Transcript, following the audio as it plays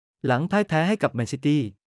หลังพ่ายแพ้ให้กับแมนซิตี้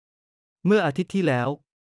เมื่ออาทิตย์ที่แล้ว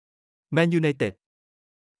แมนยูไนเต็ด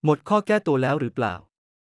หมดข้อแก้ตัวแล้วหรือเปล่า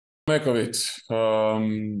Make of it.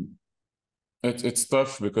 It's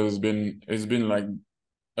tough because it's been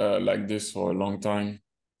like this for a long time.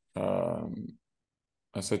 Um,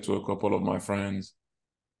 I said to a couple of my friends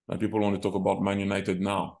that people want to talk about Man United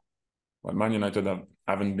now, but Man United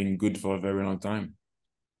haven't been good for a very long time.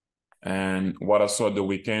 And what I saw at the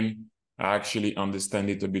weekend, I actually understand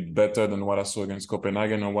it a bit better than what I saw against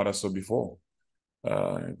Copenhagen and what I saw before.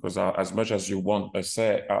 Because as much as you want to say,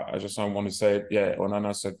 I just want to say, yeah,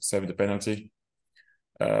 Onana saved the penalty.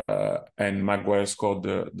 And Maguire scored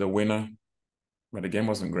the winner, but the game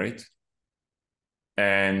wasn't great.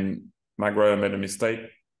 And Maguire made a mistake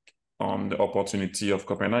on the opportunity of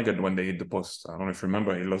Copenhagen when they hit the post. I don't know if you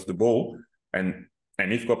remember, he lost the ball. And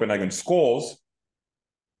if Copenhagen scores,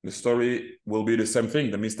 the story will be the same thing.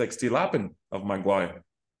 The mistake still happened of Maguire.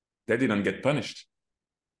 They didn't get punished.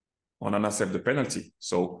 Onana saved the penalty.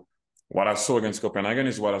 So what I saw against Copenhagen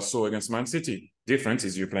is what I saw against Man City. Difference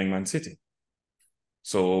is you're playing Man City.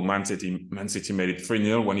 So Man City made it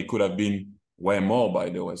 3-0 when it could have been way more, by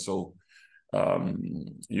the way. So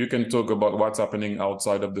you can talk about what's happening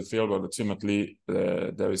outside of the field, but ultimately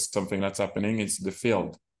there is something that's happening. It's the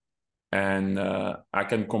field. And I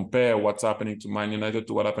can compare what's happening to Man United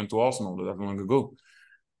to what happened to Arsenal not that long ago.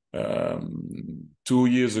 2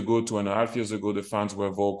 years ago, 2.5 years ago, the fans were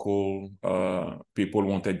vocal. People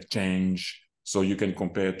wanted change. So you can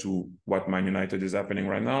compare to what Man United is happening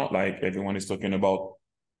right now. Like everyone is talking about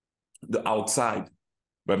the outside.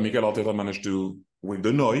 But Mikel Arteta managed to, with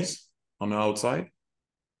the noise on the outside,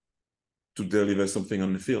 to deliver something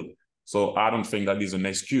on the field. So I don't think that is an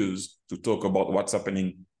excuse to talk about what's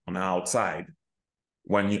happening on the outside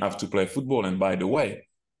when you have to play football. And by the way,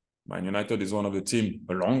 Man United is one of the teams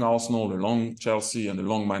along Arsenal, along Chelsea, and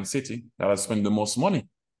along Man City that has spent the most money.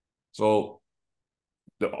 So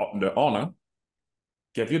the owner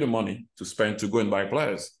gave you the money to spend to go and buy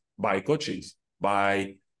players, buy coaches,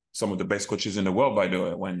 buy some of the best coaches in the world, by the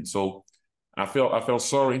way. So I feel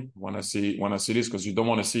sorry when I see this, because you don't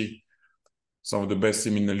want to see some of the best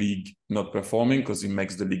team in the league not performing, because it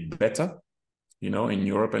makes the league better, in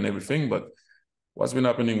Europe and everything. But what's been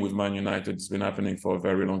happening with Man United, it's been happening for a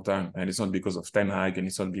very long time. And it's not because of Ten Hag, and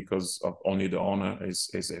it's not because of only the owner.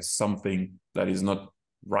 It's something that is not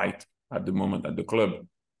right at the moment at the club.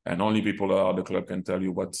 And only people that are at the club can tell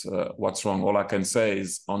you what's wrong. All I can say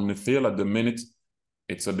is on the field at the minute,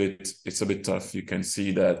 it's a bit tough. You can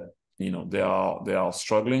see that, they are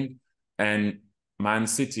struggling. And Man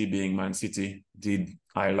City, being Man City, did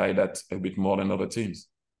highlight that a bit more than other teams.